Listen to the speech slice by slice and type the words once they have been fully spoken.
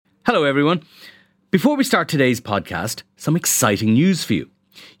Hello everyone. Before we start today's podcast, some exciting news for you.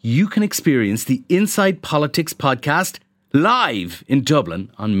 You can experience the Inside Politics podcast live in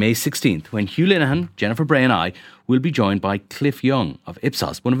Dublin on May 16th when Hugh Linehan, Jennifer Bray and I will be joined by Cliff Young of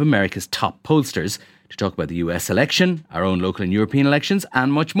Ipsos, one of America's top pollsters, to talk about the US election, our own local and European elections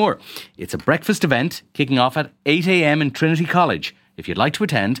and much more. It's a breakfast event kicking off at 8 a.m. in Trinity College. If you'd like to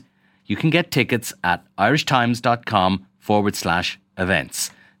attend, you can get tickets at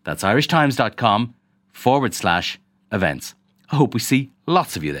irishtimes.com/events. That's irishtimes.com/events. I hope we see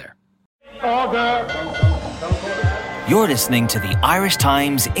lots of you there. You're listening to the Irish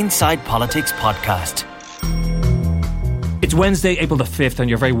Times Inside Politics podcast. It's Wednesday, April the 5th, and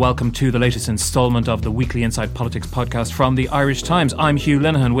you're very welcome to the latest instalment of the weekly Inside Politics podcast from the Irish Times. I'm Hugh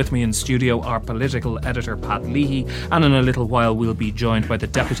Linehan. With me in studio, our political editor, Pat Leahy, and in a little while we'll be joined by the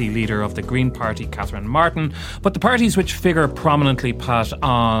deputy leader of the Green Party, Catherine Martin. But the parties which figure prominently, Pat,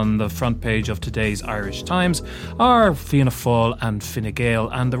 on the front page of today's Irish Times are Fianna Fáil and Fine Gael,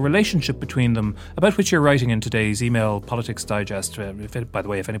 and the relationship between them, about which you're writing in today's email Politics Digest. By the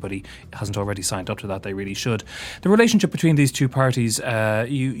way, if anybody hasn't already signed up to that, they really should. The relationship between these two parties,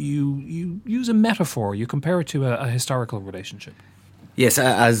 you use a metaphor. You compare it to a historical relationship. Yes,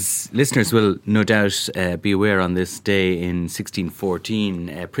 as listeners will no doubt be aware, on this day in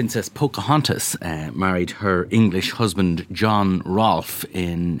 1614, Princess Pocahontas married her English husband John Rolfe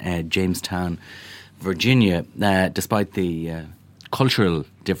in Jamestown, Virginia. Despite the cultural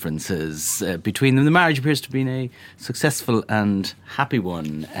differences between them, the marriage appears to have been a successful and happy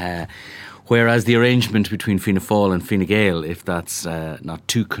one. Whereas the arrangement between Fianna Fáil and Fine Gael, if that's not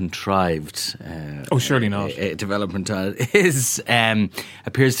too contrived, surely not. Development appears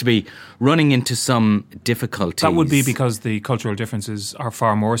to be running into some difficulties. That would be because the cultural differences are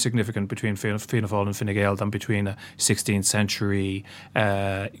far more significant between Fianna Fáil and Fine Gael than between a 16th century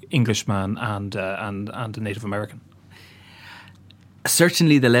Englishman and a Native American.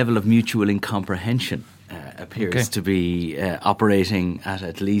 Certainly, the level of mutual incomprehension appears to be operating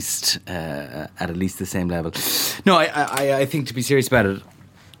at least the same level. No, I think, to be serious about it,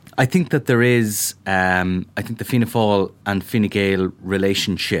 I think that there is. I think the Fianna Fáil and Fine Gael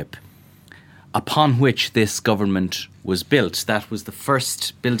relationship, upon which this government was built, that was the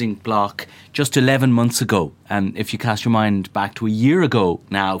first building block just 11 months ago. And if you cast your mind back to a year ago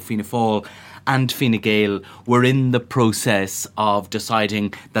now, Fianna Fáil and Fine Gael were in the process of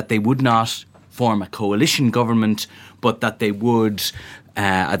deciding that they would not form a coalition government, but that they would,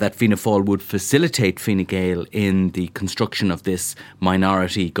 that Fianna Fáil would facilitate Fine Gael in the construction of this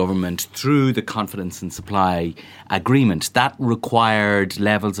minority government through the confidence and supply agreement. That required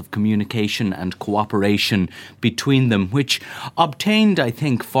levels of communication and cooperation between them, which obtained, I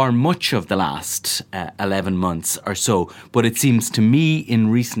think, for much of the last 11 months or so. But it seems to me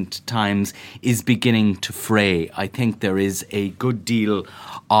in recent times is beginning to fray. I think there is a good deal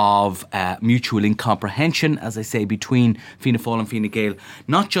of mutual incomprehension, as I say, between Fianna Fáil and Fine Gael,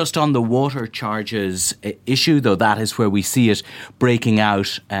 not just on the water charges issue, though that is where we see it breaking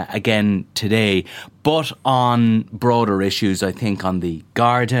out again today, but on broader issues, I think, on the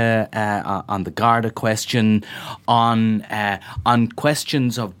Garda question, on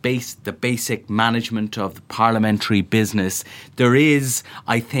questions of the basic management of the parliamentary business. There is,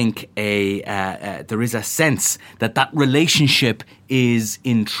 I think, there is a sense that relationship is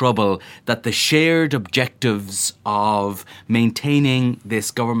in trouble, that the shared objectives of maintaining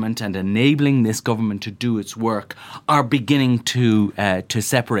this government and enabling this government to do its work are beginning to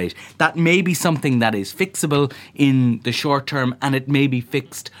separate. That may be something that is fixable in the short term, and it may be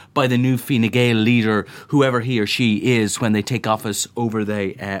fixed by the new Fine Gael leader, whoever he or she is, when they take office over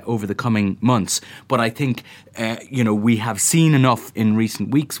the coming months. But I think we have seen enough in recent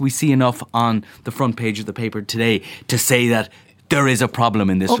weeks. We see enough on the front page of the paper today to say that there is a problem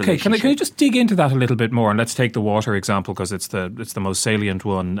in this relationship. Can I just dig into that a little bit more? And let's take the water example, because it's the most salient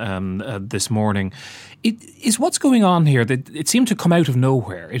one this morning. Is what's going on here that it seemed to come out of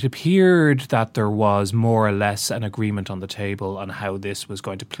nowhere. It appeared that there was more or less an agreement on the table on how this was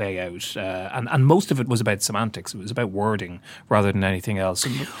going to play out, and most of it was about semantics. It was about wording rather than anything else.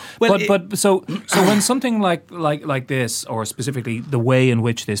 So when something like this, or specifically the way in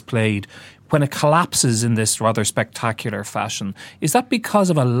which this played, when it collapses in this rather spectacular fashion, Is that because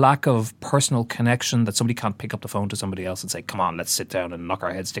of a lack of personal connection, that somebody can't pick up the phone to somebody else and say, come on, let's sit down and knock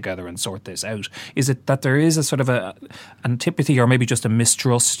our heads together and sort this out? Is it that there is a sort of a antipathy or maybe just a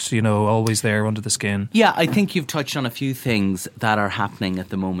mistrust, always there under the skin? Yeah, I think you've touched on a few things that are happening at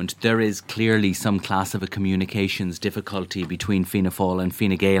the moment. There is clearly some class of a communications difficulty between Fianna Fáil and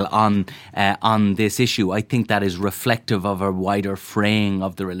Fine Gael on this issue. I think that is reflective of a wider fraying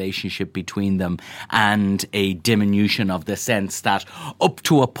of the relationship between them and a diminution of the sense that up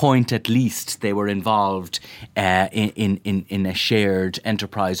to a point at least they were involved in a shared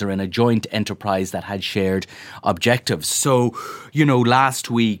enterprise or in a joint enterprise that had shared objectives. So, last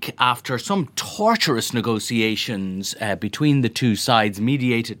week, after some torturous negotiations between the two sides,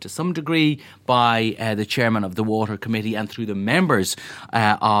 mediated to some degree by the chairman of the Water Committee and through the members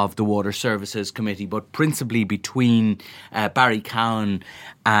of the Water Services Committee, but principally between Barry Cowan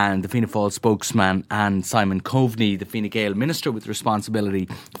and the Fianna Fáil spokesman and Simon Coveney, the Fine Gael minister with responsibility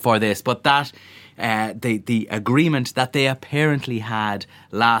for this. But that the agreement that they apparently had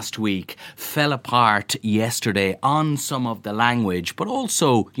last week fell apart yesterday on some of the language, but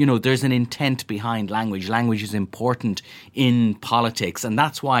also, there's an intent behind language. Language is important in politics, and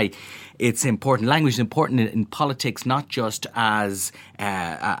that's why it's important. Language is important in politics, not just as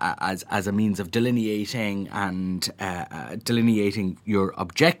a means of delineating your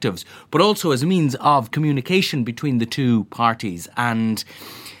objectives, but also as a means of communication between the two parties. And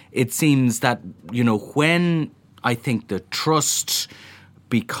it seems that, when I think the trust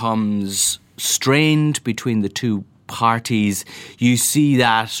becomes strained between the two parties, you see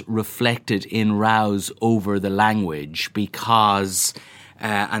that reflected in rows over the language, because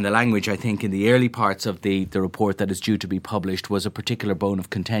and the language, I think, in the early parts of the report that is due to be published was a particular bone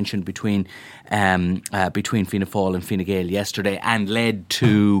of contention between Fianna Fáil and Fine Gael yesterday, and led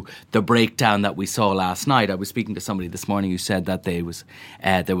to the breakdown that we saw last night. I was speaking to somebody this morning who said that there was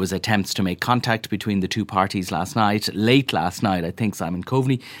attempts to make contact between the two parties last night. Late last night, I think Simon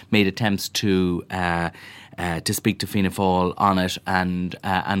Coveney made attempts to speak to Fianna Fáil on it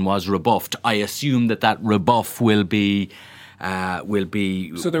and was rebuffed. I assume that rebuff will be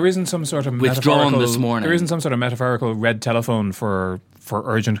so there isn't some sort of withdrawn this morning. There isn't some sort of metaphorical red telephone for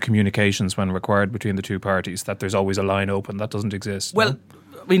urgent communications when required between the two parties, that there's always a line open. That doesn't exist. Well,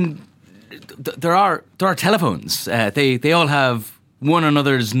 I mean, there are telephones. They all have one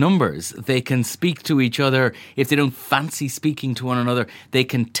another's numbers. They can speak to each other. If they don't fancy speaking to one another, they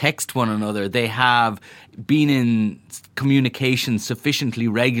can text one another. They have been in communication sufficiently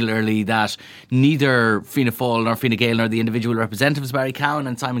regularly that neither Fianna Fáil nor Fine Gael nor the individual representatives, Barry Cowan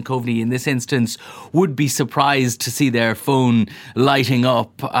and Simon Coveney in this instance, would be surprised to see their phone lighting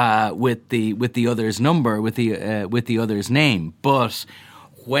up with the other's number, with the other's name. But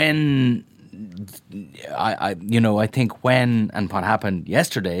when I think when, and what happened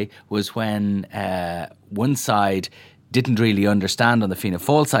yesterday was when one side didn't really understand, on the Fianna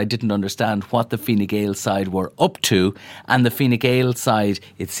Fáil side, didn't understand what the Fine Gael side were up to, and the Fine Gael side,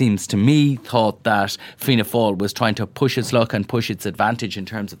 it seems to me, thought that Fianna Fáil was trying to push its luck and push its advantage in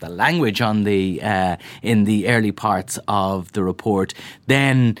terms of the language on in the early parts of the report.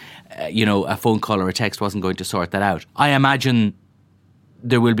 Then, a phone call or a text wasn't going to sort that out. I imagine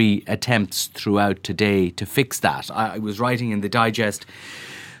there will be attempts throughout today to fix that. I was writing in the Digest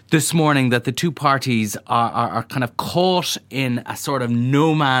this morning that the two parties are kind of caught in a sort of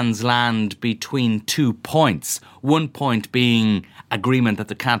no man's land between 2 points. One point being agreement that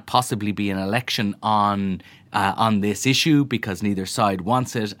there can't possibly be an election on this issue because neither side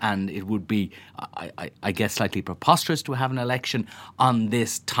wants it, and it would be, I guess, slightly preposterous to have an election on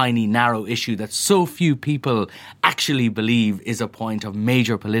this tiny, narrow issue that so few people actually believe is a point of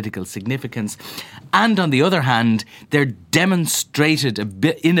major political significance. And on the other hand, their demonstrated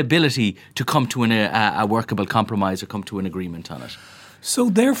inability to come to a workable compromise or come to an agreement on it.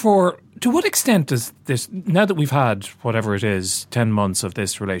 So therefore, to what extent does this, now that we've had whatever it is, 10 months of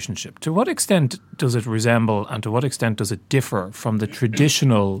this relationship, to what extent does it resemble and to what extent does it differ from the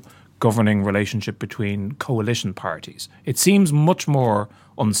traditional governing relationship between coalition parties? It seems much more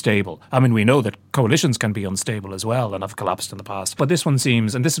unstable. I mean, we know that coalitions can be unstable as well and have collapsed in the past. But this one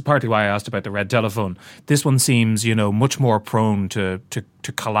seems, and this is partly why I asked about the red telephone, this one seems, much more prone to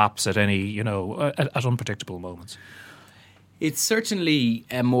collapse at any, at unpredictable moments. It's certainly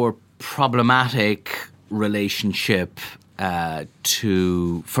a more problematic relationship for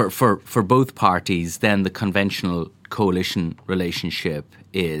both parties than the conventional coalition relationship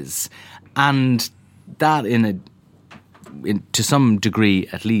is, and that to some degree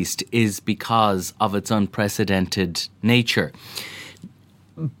at least is because of its unprecedented nature.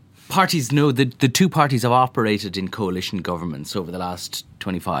 parties know that the two parties have operated in coalition governments over the last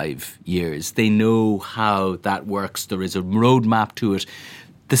 25 years. They know how that works. There is a roadmap to it.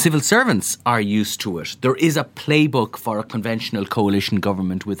 The civil servants are used to it. There is a playbook for a conventional coalition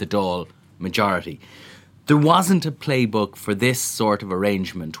government with a Dáil majority. There wasn't a playbook for this sort of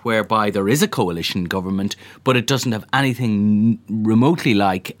arrangement whereby there is a coalition government, but it doesn't have anything remotely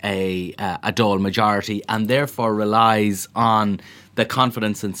like a Dáil majority, and therefore relies on the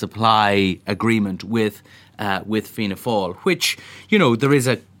confidence and supply agreement with Fianna Fáil, which, there is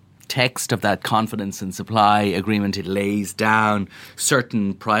a text of that confidence and supply agreement. It lays down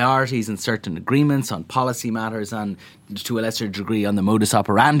certain priorities and certain agreements on policy matters, and to a lesser degree on the modus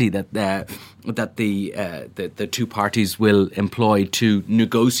operandi that the two parties will employ to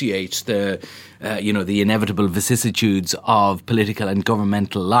negotiate the inevitable vicissitudes of political and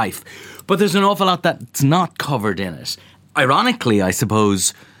governmental life. But there's an awful lot that's not covered in it. Ironically, I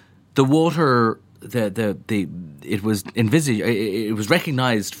suppose, the water. It was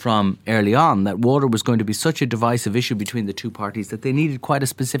recognised from early on that water was going to be such a divisive issue between the two parties that they needed quite a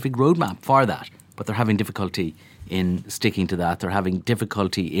specific roadmap for that. But they're having difficulty in sticking to that. They're having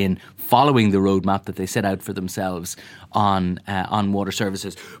difficulty in following the roadmap that they set out for themselves on water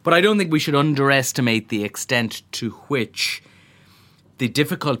services. But I don't think we should underestimate the extent to which the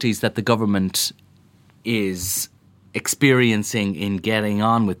difficulties that the government is experiencing in getting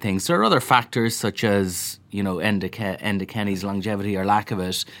on with things. There are other factors such as, Enda Kenny's longevity or lack of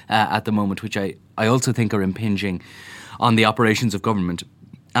it at the moment, which I also think are impinging on the operations of government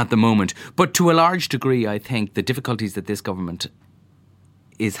at the moment. But to a large degree, I think the difficulties that this government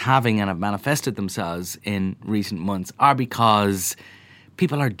is having and have manifested themselves in recent months are because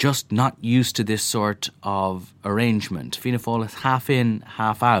people are just not used to this sort of arrangement. Fianna Fáil is half in,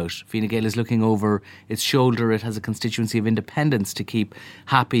 half out. Fine Gael is looking over its shoulder. It has a constituency of independents to keep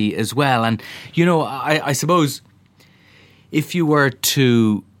happy as well. And, I suppose if you were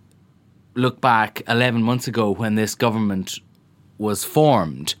to look back 11 months ago when this government was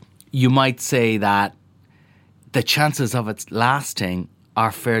formed, you might say that the chances of it lasting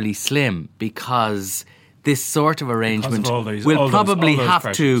are fairly slim because this sort of arrangement will probably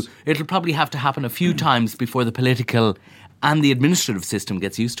have to happen a few times before the political and the administrative system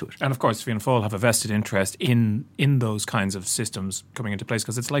gets used to it. And of course, Fianna Fáil have a vested interest in those kinds of systems coming into place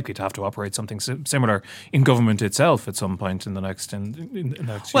because it's likely to have to operate something similar in government itself at some point in the next few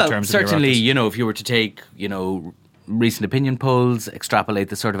terms. Well, certainly, if you were to take, recent opinion polls, extrapolate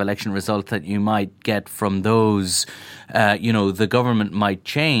the sort of election result that you might get from those, the government might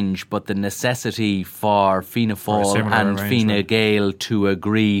change, but the necessity for Fianna Fáil and Fine Gael to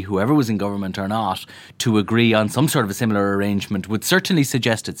agree, whoever was in government or not, to agree on some sort of a similar arrangement would certainly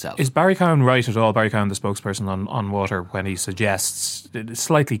suggest itself. Is Barry Cowan right at all, Barry Cowan, the spokesperson on water, when he suggests, in a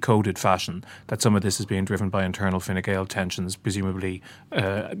slightly coded fashion, that some of this is being driven by internal Fine Gael tensions, presumably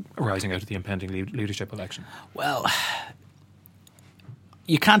arising out of the impending leadership election? Well,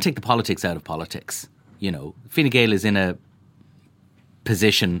 you can't take the politics out of politics. Fine Gael is in a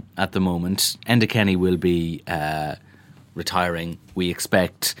position at the moment. Enda Kenny will be retiring, we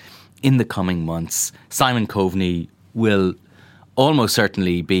expect, in the coming months. Simon Coveney will almost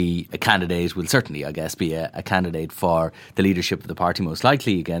certainly be a candidate, will certainly, I guess, be a candidate for the leadership of the party, most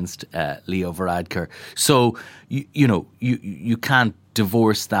likely against Leo Varadkar. So, you can't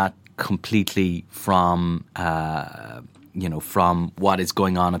divorce that completely from from what is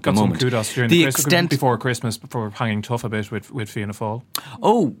going on at the moment. Got some kudos during the extent before Christmas for hanging tough a bit with Fianna Fáil.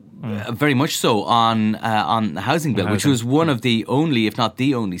 Very much so on the housing bill, which was one of the only, if not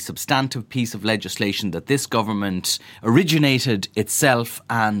the only, substantive piece of legislation that this government originated itself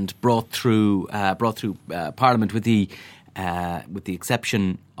and brought through Parliament, with the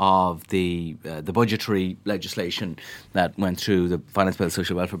exception of the budgetary legislation that went through, the finance bill,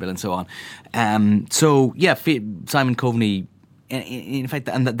 social welfare bill, and so on. Simon Coveney, in fact,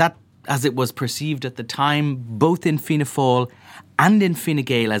 and that as it was perceived at the time, both in Fianna Fáil and in Fine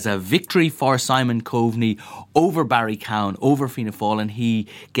Gael, as a victory for Simon Coveney over Barry Cowan, over Fianna Fáil, and he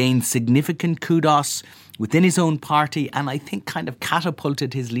gained significant kudos within his own party, and I think kind of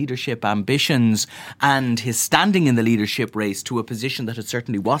catapulted his leadership ambitions and his standing in the leadership race to a position that it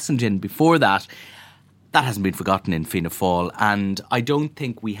certainly wasn't in before that. That hasn't been forgotten in Fianna Fáil, and I don't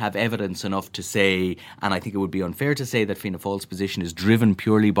think we have evidence enough to say, and I think it would be unfair to say, that Fianna Fáil's position is driven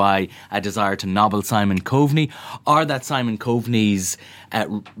purely by a desire to nobble Simon Coveney, or that Simon Coveney's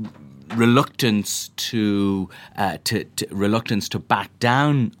reluctance to back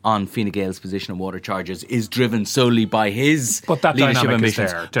down on Fine Gael's position on water charges is driven solely by his leadership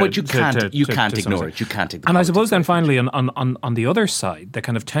ambitions. But you can't ignore it. You can't ignore it. And I suppose then finally on the other side, the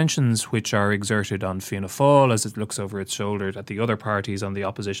kind of tensions which are exerted on Fianna Fáil as it looks over its shoulder at the other parties on the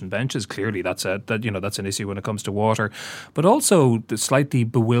opposition benches, clearly that's an issue when it comes to water, but also the slightly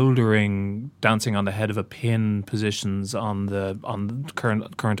bewildering dancing on the head of a pin positions on the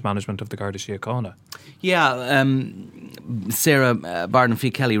current management of the Garda Síochána. Yeah, Sarah Barden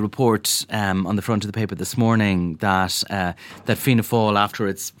Fee Kelly reports on the front of the paper this morning that Fianna Fáil, after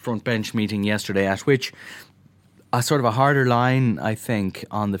its front bench meeting yesterday, at which a sort of a harder line, I think,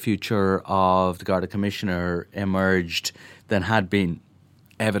 on the future of the Garda Commissioner emerged than had been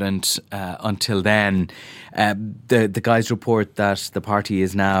evident until then. The guys report that the party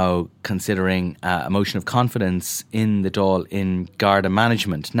is now considering a motion of confidence in the Dáil in Garda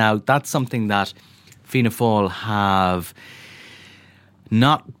management. Now, that's something that Fianna Fáil have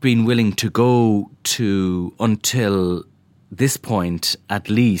not been willing to go to until this point, at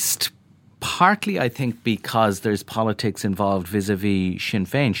least. Partly, I think, because there's politics involved vis-a-vis Sinn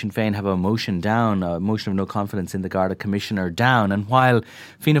Féin. Sinn Féin have a motion of no confidence in the Garda Commissioner down. And while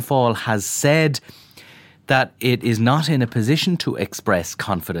Fianna Fáil has said that it is not in a position to express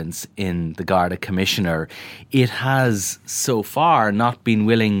confidence in the Garda Commissioner, it has so far not been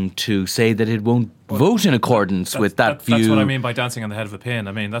willing to say that it won't vote in accordance with that view. That's what I mean by dancing on the head of a pin.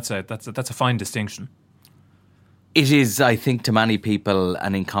 I mean, that's a fine distinction. It is, I think, to many people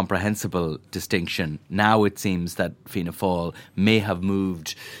an incomprehensible distinction. Now it seems that Fianna Fáil may have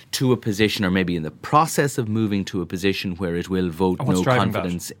moved to a position, or maybe in the process of moving to a position, where it will vote no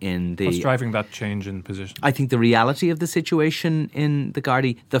confidence in the... What's driving that change in position? I think the reality of the situation in the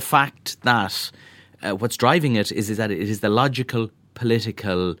Gardaí, the fact that what's driving it is that it is the logical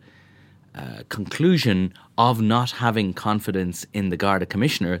political conclusion of not having confidence in the Garda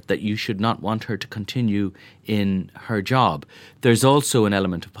Commissioner that you should not want her to continue in her job. There's also an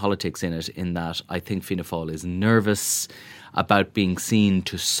element of politics in it, in that I think Fianna Fáil is nervous about being seen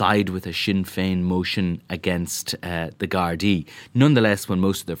to side with a Sinn Féin motion against the Gardaí. Nonetheless, when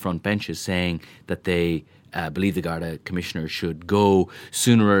most of the front bench is saying that they believe the Garda Commissioner should go,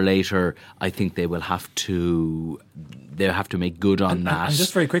 sooner or later, I think they will have to make good on that. And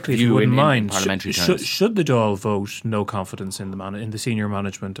just very quickly, if you wouldn't mind, should the Dáil vote no confidence in the senior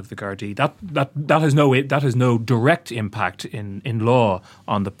management of the Gardaí, that has no direct impact in law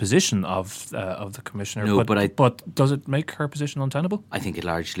on the position of the Commissioner. No, but does it make her position untenable? I think it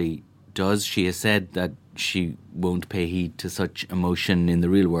largely does. She has said that she won't pay heed to such emotion in the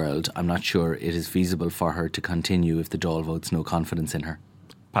real world. I'm not sure it is feasible for her to continue if the Dáil votes no confidence in her.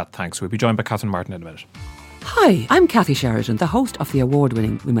 Pat, thanks. We'll be joined by Catherine Martin in a minute. Hi, I'm Kathy Sheridan, the host of the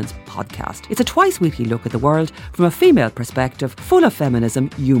award-winning Women's Podcast. It's a twice-weekly look at the world from a female perspective, full of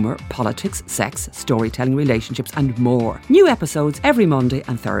feminism, humour, politics, sex, storytelling, relationships and more. New episodes every Monday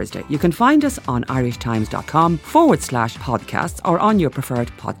and Thursday. You can find us on irishtimes.com/podcasts or on your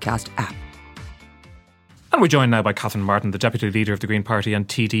preferred podcast app. And we're joined now by Catherine Martin, the Deputy Leader of the Green Party and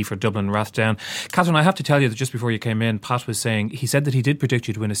TD for Dublin Rathdown. Catherine, I have to tell you that just before you came in, Pat was saying, he said that he did predict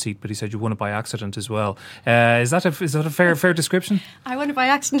you to win a seat, but he said you won it by accident as well. Is that a fair description? I won it by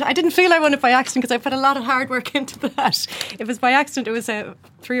accident. I didn't feel I won it by accident because I put a lot of hard work into that. It was by accident. It was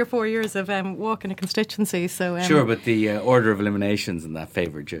 3 or 4 years of walking a constituency. So sure, but the order of eliminations and that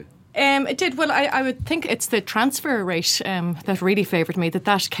favoured you. It did. Well, I would think it's the transfer rate that really favoured me,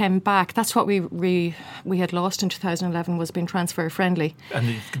 that came back. That's what we had lost in 2011, was being transfer friendly.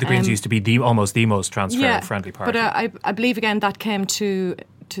 And the Greens used to be almost the most transfer friendly party. But I believe, again, that came to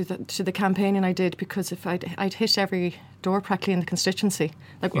the campaigning I did, because if I'd hit every door practically in the constituency.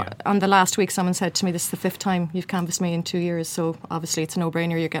 On the last week, someone said to me, this is the 5th time you've canvassed me in 2 years, so obviously it's a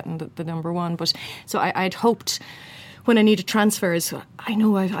no-brainer, you're getting the number one. But so I'd hoped, when I needed transfers, I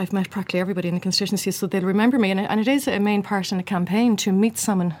know I've met practically everybody in the constituency, so they'll remember me. And it is a main part in a campaign to meet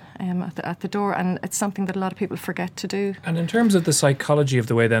someone at the door, and it's something that a lot of people forget to do. And in terms of the psychology of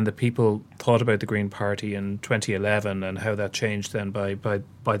the way then the people thought about the Green Party in 2011 and how that changed then by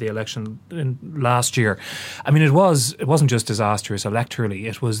the election in last year, I mean, it wasn't just disastrous electorally.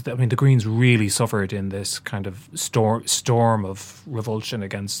 It was, I mean, the Greens really suffered in this kind of storm of revulsion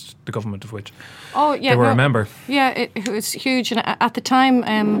against the government of which they were a member. Yeah, it was huge. And at the time,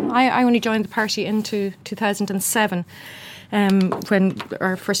 I only joined the party into 2007. When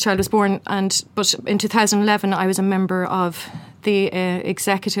our first child was born, but in 2011 I was a member of the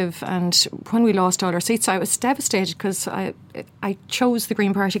executive, and when we lost all our seats, I was devastated because I chose the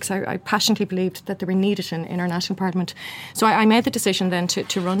Green Party because I passionately believed that they were needed in our national parliament. So I made the decision then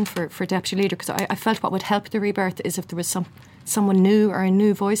to run for deputy leader, because I felt what would help the rebirth is if there was someone new or a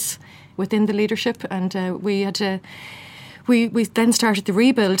new voice within the leadership, and we had We then started the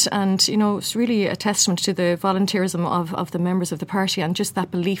rebuild, and it's really a testament to the volunteerism of the members of the party, and just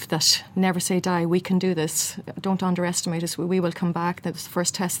that belief that never say die, we can do this, don't underestimate us, we will come back. That was the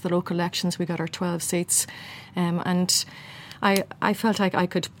first test of the local elections. We got our 12 seats, and I felt like I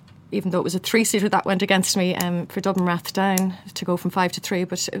could, even though it was a 3-seater that went against me for Dublin Rathdown to go from 5 to 3,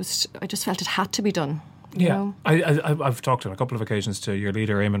 but I just felt it had to be done. Yeah, I've talked on a couple of occasions to your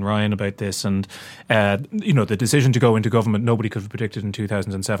leader, Eamon Ryan, about this, and the decision to go into government, nobody could have predicted in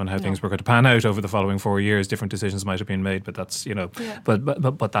 2007 how things were going to pan out over the following 4 years. Different decisions might have been made, but that's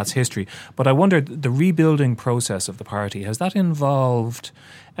but that's history. But I wonder, the rebuilding process of the party, has that involved?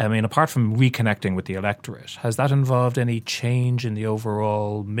 I mean, apart from reconnecting with the electorate, has that involved any change in the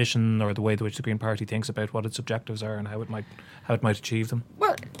overall mission or the way in which the Green Party thinks about what its objectives are and how it might achieve them?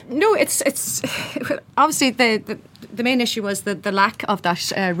 Well, no, it's obviously the main issue was the lack of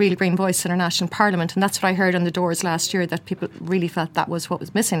that real Green voice in our national parliament, and that's what I heard on the doors last year, that people really felt that was what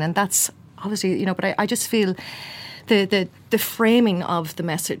was missing, and that's obviously but I just feel the framing of the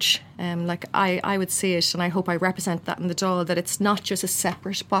message, like I would see it, and I hope I represent that in the Dáil, that it's not just a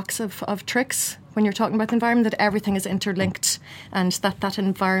separate box of tricks when you're talking about the environment, that everything is interlinked, and that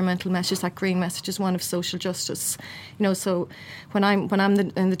environmental message, that green message, is one of social justice. So when I'm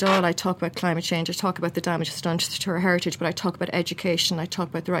in the Dáil, I talk about climate change, I talk about the damage that's done to our heritage, but I talk about education, I talk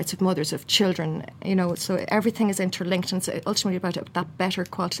about the rights of mothers, of children, so everything is interlinked, and it's ultimately about that better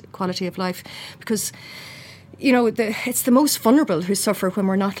quality of life, because it's the most vulnerable who suffer when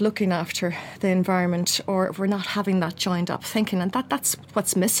we're not looking after the environment, or if we're not having that joined up thinking, and that's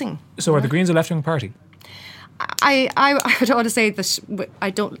what's missing. So are the Greens a left-wing party? I would ought to say that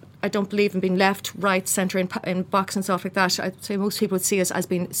I don't believe in being left, right, centre in box and stuff like that. I'd say most people would see us as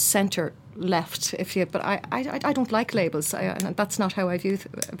being centre left, but I don't like labels, and that's not how I view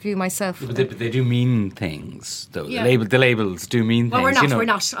myself. But they do mean things, though. Yeah. The labels do mean things. Well, we're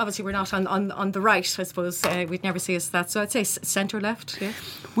not. Obviously, we're not on the right, I suppose. We'd never see us that. So I'd say centre left. Yeah.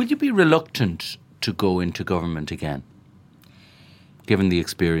 Will you be reluctant to go into government again, given the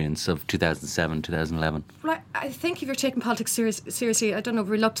experience of 2007, 2011? Well, I think if you're taking politics seriously, I don't know,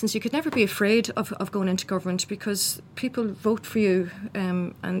 reluctance, you could never be afraid of going into government, because people vote for you,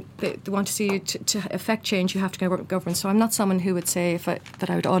 and they want to see you to affect change. You have to go into government. So I'm not someone who would say that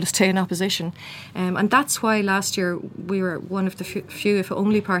I would always stay in opposition. And that's why last year we were one of the few, if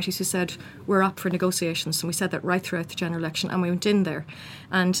only, parties who said we're up for negotiations. And we said that right throughout the general election, and we went in there.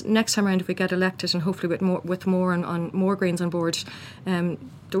 And next time around, if we get elected, and hopefully with more and more Greens on board,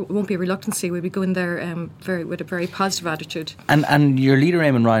 there won't be a reluctancy. We'll be going there with a very positive attitude. And your leader,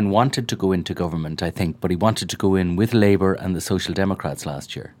 Eamon Ryan, wanted to go into government, I think, but he wanted to go in with Labour and the Social Democrats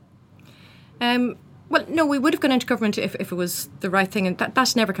last year. Well, no, we would have gone into government if it was the right thing, and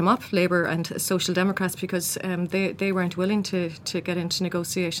that never come up, Labour and Social Democrats, because they weren't willing to get into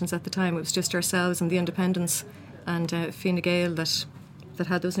negotiations at the time. It was just ourselves and the independents and Fine Gael that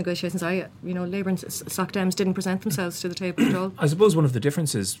had those negotiations. Labour and Soc Dems didn't present themselves to the table at all. I suppose one of the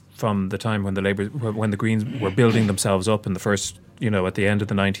differences from the time when the Greens were building themselves up in the first, at the end of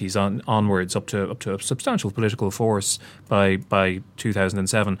the 90s onwards up to a substantial political force by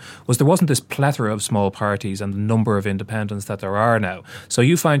 2007, was there wasn't this plethora of small parties and the number of independents that there are now. So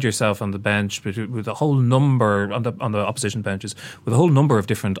you find yourself on the bench with a whole number, on the opposition benches, with a whole number of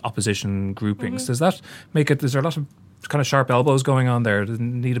different opposition groupings. Mm-hmm. Does that make it, is there a lot of kind of sharp elbows going on there? Does it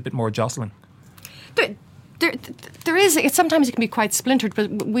need a bit more jostling? There is. Sometimes it can be quite splintered,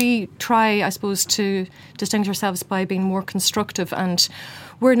 but we try, I suppose, to distinguish ourselves by being more constructive, and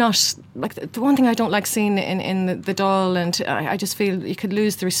we're not, like, the one thing I don't like seeing in the Dáil, and I just feel you could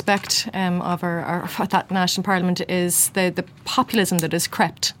lose the respect of our that national parliament, is the populism that has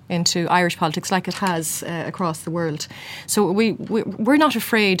crept into Irish politics, like it has across the world. So we're not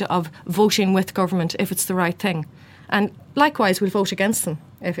afraid of voting with government if it's the right thing. And likewise, we'll vote against them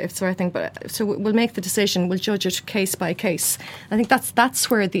if it's the right thing. But so we'll make the decision. We'll judge it case by case. I think that's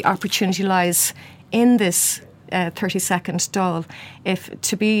where the opportunity lies in this 30-second Dáil,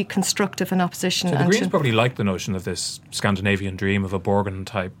 to be constructive in opposition. So the Greens probably like the notion of this Scandinavian dream of a Borgen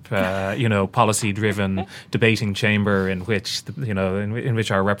type, policy-driven debating chamber in which in which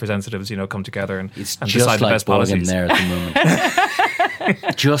our representatives come together and decide the best policies. There at the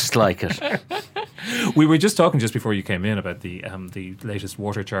moment. Just like it. We were just talking just before you came in about the latest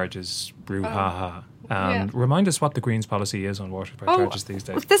water charges brouhaha. Remind us what the Greens' policy is on water charges these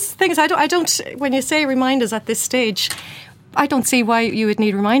days. This thing is, I don't. When you say remind us at this stage, I don't see why you would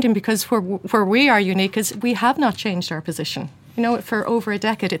need reminding, because where we are unique is we have not changed our position. You know, for over a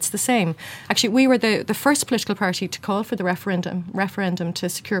decade, it's the same. Actually, we were the first political party to call for the referendum to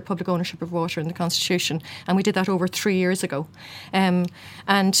secure public ownership of water in the Constitution, and we did that over 3 years ago. And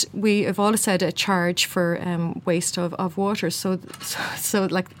we have always said a charge for waste of water. So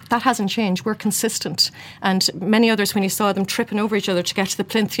like that hasn't changed. We're consistent, and many others, when you saw them tripping over each other to get to the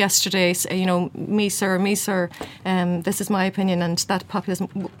plinth yesterday, you know, me sir, this is my opinion, and that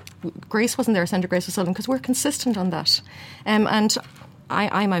populism. Grace wasn't there, Senator Grace O'Sullivan, because we're consistent on that. And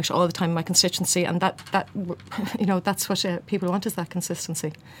I'm out all the time in my constituency, and that you know, that's what people want, is that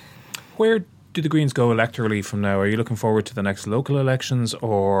consistency. Where do the Greens go electorally from now? Are you looking forward to the next local elections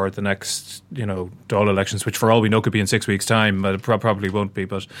or the next, you know, Dáil elections, which for all we know could be in 6 weeks' time, but it probably won't be.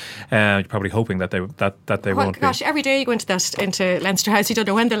 But you're probably hoping that they won't be. Gosh, every day you go into Leinster House, you don't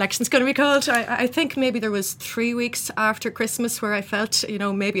know when the election's going to be called. I think maybe there was 3 weeks after Christmas where I felt, you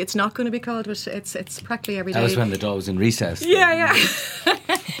know, maybe it's not going to be called, but it's practically every day. That was when the Dáil was in recess. Yeah.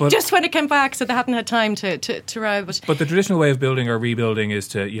 Just when it came back, so they hadn't had time to arrive. But the traditional way of building or rebuilding is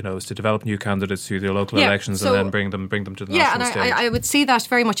to develop new candidates through the local elections, and then bring them to the national stage. Yeah, and I would see that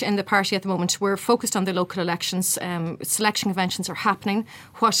very much in the party at the moment. We're focused on the local elections. Selection conventions are happening.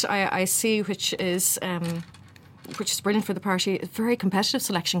 What I see, which is brilliant for the party, very competitive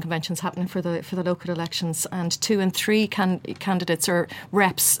selection conventions happening for the local elections, and 2 and 3 candidates or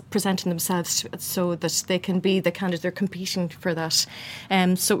reps presenting themselves so that they can be the candidate. They're competing for that.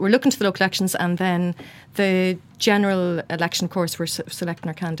 So we're looking to the local elections, and then the general election, of course, we're selecting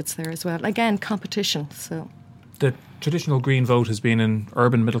our candidates there as well. Again, competition. So the traditional Green vote has been in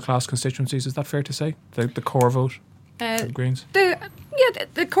urban middle class constituencies. Is that fair to say? The core vote. Greens?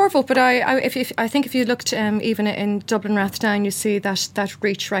 The core vote, but I think if you looked even in Dublin Rathdown, you see that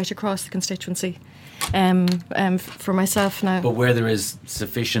reach right across the constituency. For myself now, but where there is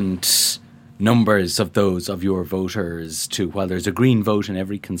sufficient numbers of those of your voters while there's a Green vote in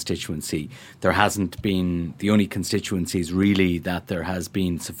every constituency, there hasn't been, the only constituencies really that there has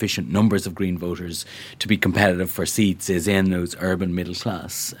been sufficient numbers of Green voters to be competitive for seats is in those urban middle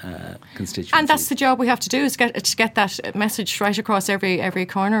class constituencies. And that's the job we have to do, is get that message right across every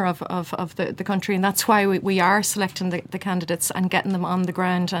corner of the country, and that's why we are selecting the candidates and getting them on the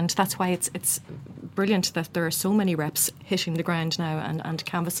ground, and that's why it's brilliant that there are so many reps hitting the ground now and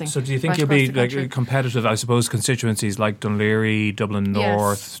canvassing. So do you think you'll be competitive, I suppose, constituencies like Dunleary, Dublin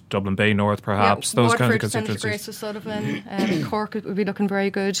North, Dublin Bay North perhaps, those kind of constituencies? Grace O'Sullivan, Cork would be looking very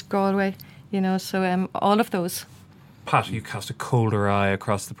good, Galway, you know, so all of those. Pat, you cast a colder eye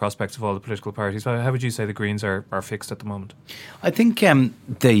across the prospects of all the political parties. How would you say the Greens are fixed at the moment? I think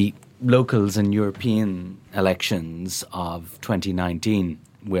the locals and European elections of 2019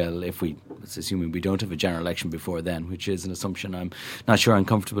 will, it's assuming we don't have a general election before then, which is an assumption I'm not sure I'm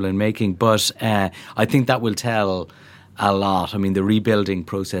comfortable in making, but I think that will tell a lot. I mean, the rebuilding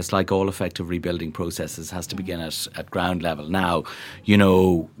process, like all effective rebuilding processes, has to begin at ground level. Now, you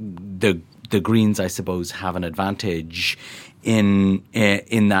know, the Greens, I suppose, have an advantage in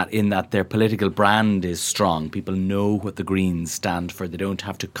that their political brand is strong. People know what the Greens stand for. They don't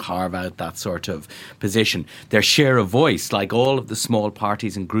have to carve out that sort of position. Their share of voice, like all of the small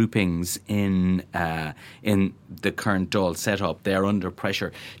parties and groupings in the current Dáil setup, they're under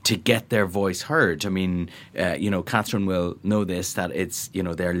pressure to get their voice heard. I mean, Catherine will know this, that it's,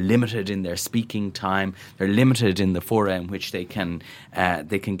 they're limited in their speaking time. They're limited in the fora in which they can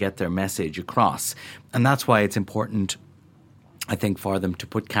get their message across. And that's why it's important, I think, for them to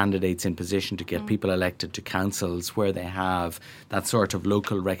put candidates in position to get people elected to councils where they have that sort of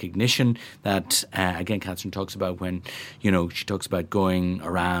local recognition that, again, Catherine talks about when, she talks about going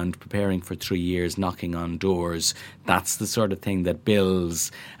around, preparing for 3 years, knocking on doors. That's the sort of thing that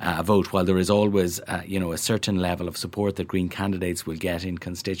builds a vote. While there is always, a certain level of support that Green candidates will get in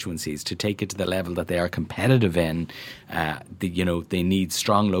constituencies, to take it to the level that they are competitive in, they need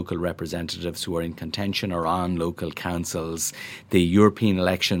strong local representatives who are in contention or on local councils. The European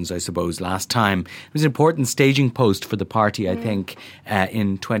elections, I suppose, last time, it was an important staging post for the party, I think,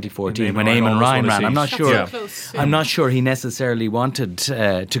 in 2014 when Eamon Ryan ran. I'm not sure. I'm not sure he necessarily wanted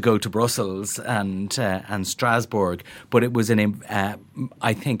to go to Brussels and Strasbourg, but it was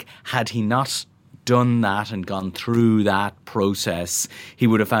I think, had he not done that and gone through that process, he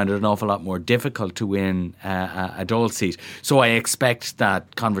would have found it an awful lot more difficult to win a Dáil seat. So I expect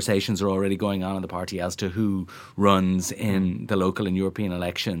that conversations are already going on in the party as to who runs in the local and European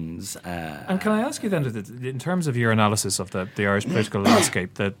elections. And can I ask you then, in terms of your analysis of the Irish political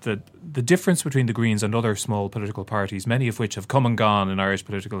landscape, the difference between the Greens and other small political parties, many of which have come and gone in Irish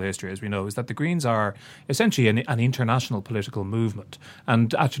political history, as we know, is that the Greens are essentially an international political movement.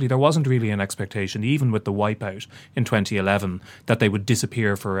 And actually there wasn't really an expectation, even with the wipeout in 2011, that they would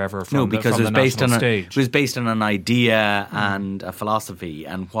disappear forever from the national stage. It was based on an idea and a philosophy,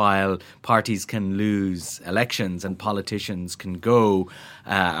 and while parties can lose elections and politicians can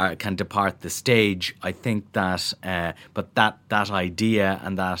can depart the stage, I think that but that idea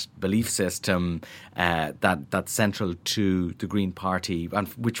and that belief system that's central to the Green Party, and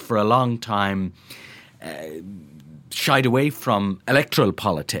which for a long time shied away from electoral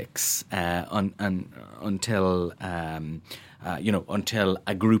politics until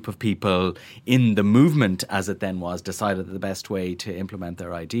a group of people in the movement, as it then was, decided that the best way to implement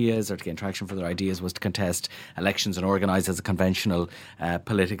their ideas or to gain traction for their ideas was to contest elections and organise as a conventional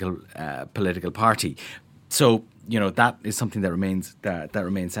political party. So, that is something that remains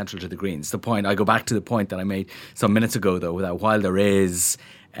central to the Greens. I go back to the point that I made some minutes ago, though, that while there is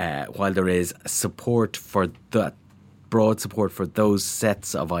support for that, broad support for those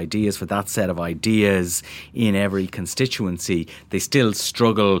sets of ideas, for that set of ideas in every constituency, they still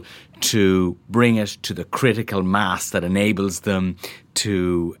struggle to bring it to the critical mass that enables them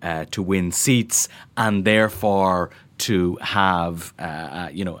to win seats, and therefore to have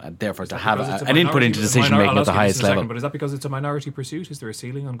an input into decision making at the highest level. But is that because it's a minority pursuit? Is there a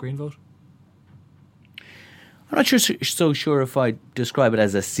ceiling on Green vote? I'm not so sure if I describe it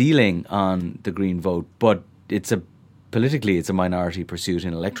as a ceiling on the Green vote, but politically it's a minority pursuit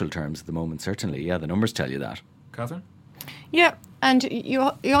in electoral terms at the moment, certainly. Yeah, the numbers tell you that. Catherine? Yeah, and you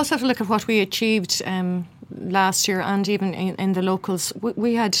also have to look at what we achieved last year, and even in the locals.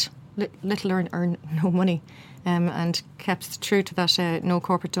 We had little or no money and kept true to that no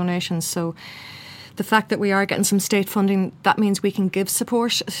corporate donations. So the fact that we are getting some state funding, that means we can give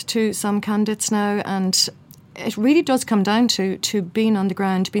support to some candidates now, and it really does come down to being on the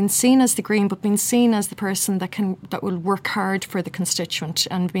ground, being seen as the Green, but being seen as the person that will work hard for the constituent,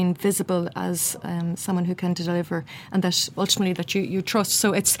 and being visible as someone who can deliver, and that ultimately that you trust.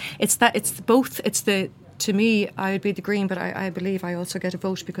 So it's both. To me, I would be the Green, but I believe I also get a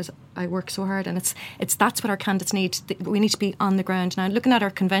vote because I work so hard, and that's what our candidates need. We need to be on the ground. Now, looking at our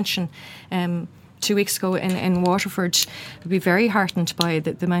convention 2 weeks ago in Waterford, I'd be very heartened by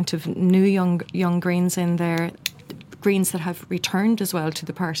the amount of new young Greens in there, Greens that have returned as well to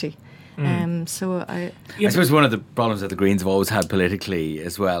the party. I suppose one of the problems that the Greens have always had politically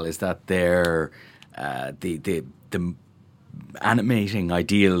as well is that they're the animating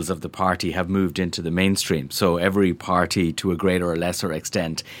ideals of the party have moved into the mainstream. So every party, to a greater or lesser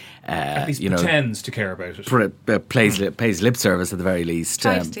extent, at least pretends to care about it. Pays lip service at the very least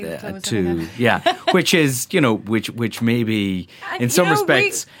which is which may be in some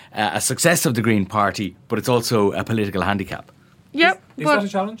respects a success of the Green Party, but it's also a political handicap. Yep, is that a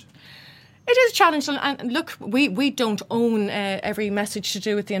challenge? It is a challenge, and look, we don't own every message to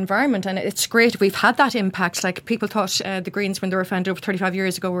do with the environment, and it's great. We've had that impact. Like, people thought the Greens, when they were founded over 35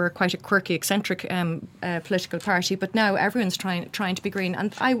 years ago, were quite a quirky, eccentric political party, but now everyone's trying to be green,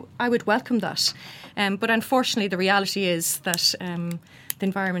 and I would welcome that. But unfortunately, the reality is that the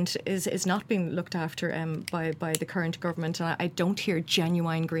environment is not being looked after by the current government, and I don't hear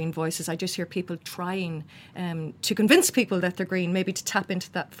genuine Green voices. I just hear people trying to convince people that they're Green, maybe to tap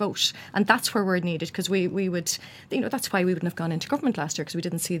into that vote, and that's where we're needed, because we would, that's why we wouldn't have gone into government last year, because we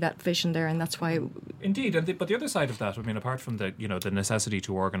didn't see that vision there, and that's why. Indeed, but the other side of that, I mean, apart from the the necessity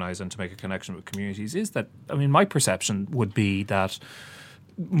to organise and to make a connection with communities, is that, I mean, my perception would be that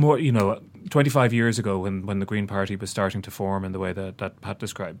more, 25 years ago, when the Green Party was starting to form in the way that Pat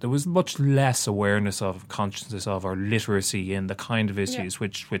described, there was much less awareness of, consciousness of, or literacy in the kind of issues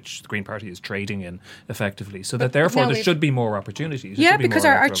which the Green Party is trading in effectively. So that therefore there should be more opportunities. Because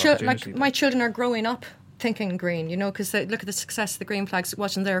my children are growing up thinking Green, because look at the success of the Green flags. It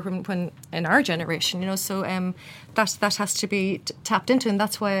wasn't there when in our generation, so that has to be tapped into, and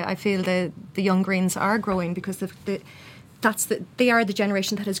that's why I feel the young Greens are growing, because they are the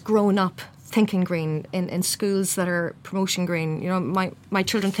generation that has grown up thinking Green in schools that are promoting Green. My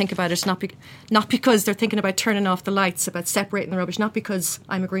children think about it not because they're thinking about turning off the lights, about separating the rubbish, not because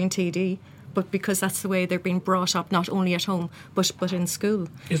I'm a Green TD, but because that's the way they're being brought up, not only at home but in school.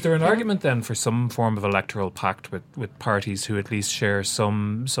 Is there an argument then for some form of electoral pact with parties who at least share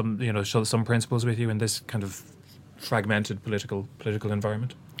some principles with you in this kind of fragmented political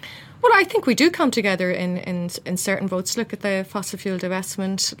environment? Well, I think we do come together in certain votes. Look at the fossil fuel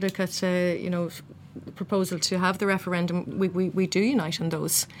divestment. Look at the proposal to have the referendum. We do unite on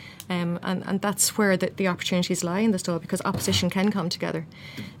those, and that's where the opportunities lie in this all, because opposition can come together.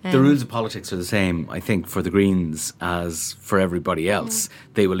 The rules of politics are the same, I think, for the Greens as for everybody else.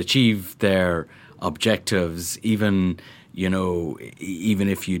 They will achieve their objectives, even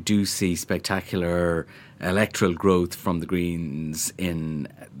if you do see spectacular electoral growth from the Greens in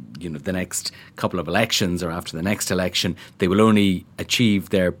the next couple of elections or after the next election. They will only achieve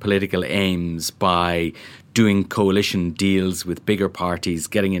their political aims by doing coalition deals with bigger parties,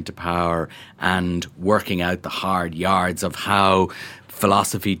 getting into power and working out the hard yards of how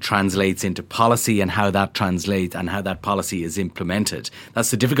philosophy translates into policy and how that translates and how that policy is implemented. That's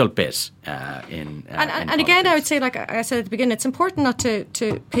the difficult bit in again, I would say, like I said at the beginning, it's important not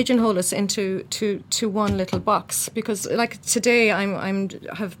to pigeonhole us into one little box, because like today I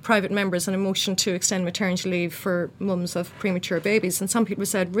have private members on a motion to extend maternity leave for mums of premature babies, and some people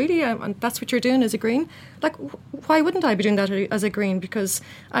said, really, and that's what you're doing as a Green? Like, why wouldn't I be doing that as a Green? Because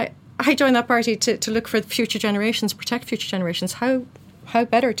I joined that party to look for future generations, protect future generations. How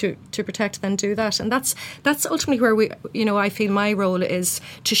better to protect than do that? And that's ultimately where I feel my role is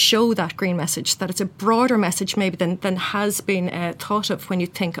to show that Green message, that it's a broader message maybe than has been thought of when you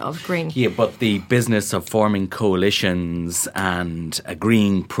think of Green. Yeah, but the business of forming coalitions and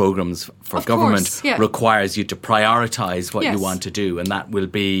agreeing programmes for government requires you to prioritise what you want to do, and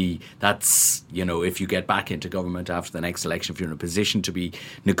that's if you get back into government after the next election, if you're in a position to be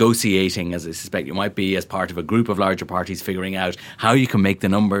negotiating, as I suspect you might be, as part of a group of larger parties, figuring out how you can make the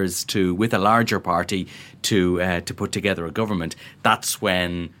numbers with a larger party to put together a government. That's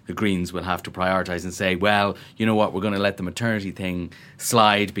when the Greens will have to prioritise and say, well, you know what, we're going to let the maternity thing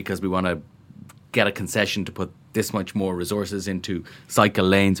slide because we want to get a concession to put this much more resources into cycle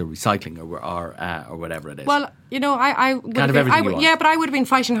lanes or recycling or whatever it is. Well, I would kind of everything you want. Yeah, but I would have been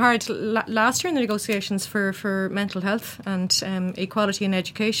fighting hard last year in the negotiations for mental health and equality in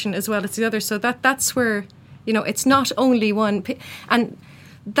education as well as the other. So that's where it's not only one, and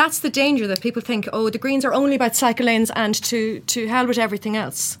that's the danger, that people think, the Greens are only about cycle lanes and to hell with everything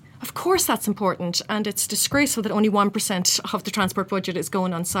else. Of course that's important, and it's disgraceful that only 1% of the transport budget is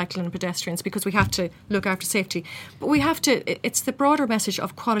going on cycling and pedestrians, because we have to look after safety. But we have to, it's the broader message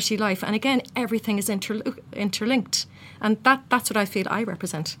of quality life, and again, everything is interlinked, and that's what I feel I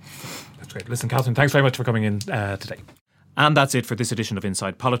represent. That's great. Listen, Catherine, thanks very much for coming in today. And that's it for this edition of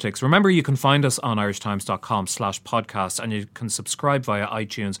Inside Politics. Remember, you can find us on irishtimes.com/podcast, and you can subscribe via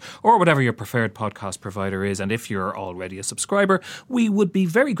iTunes or whatever your preferred podcast provider is. And if you're already a subscriber, we would be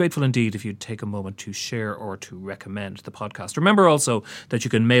very grateful indeed if you'd take a moment to share or to recommend the podcast. Remember also that you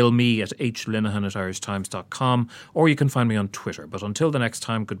can mail me at hlinehan@irishtimes.com, or you can find me on Twitter. But until the next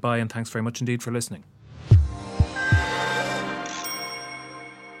time, goodbye and thanks very much indeed for listening.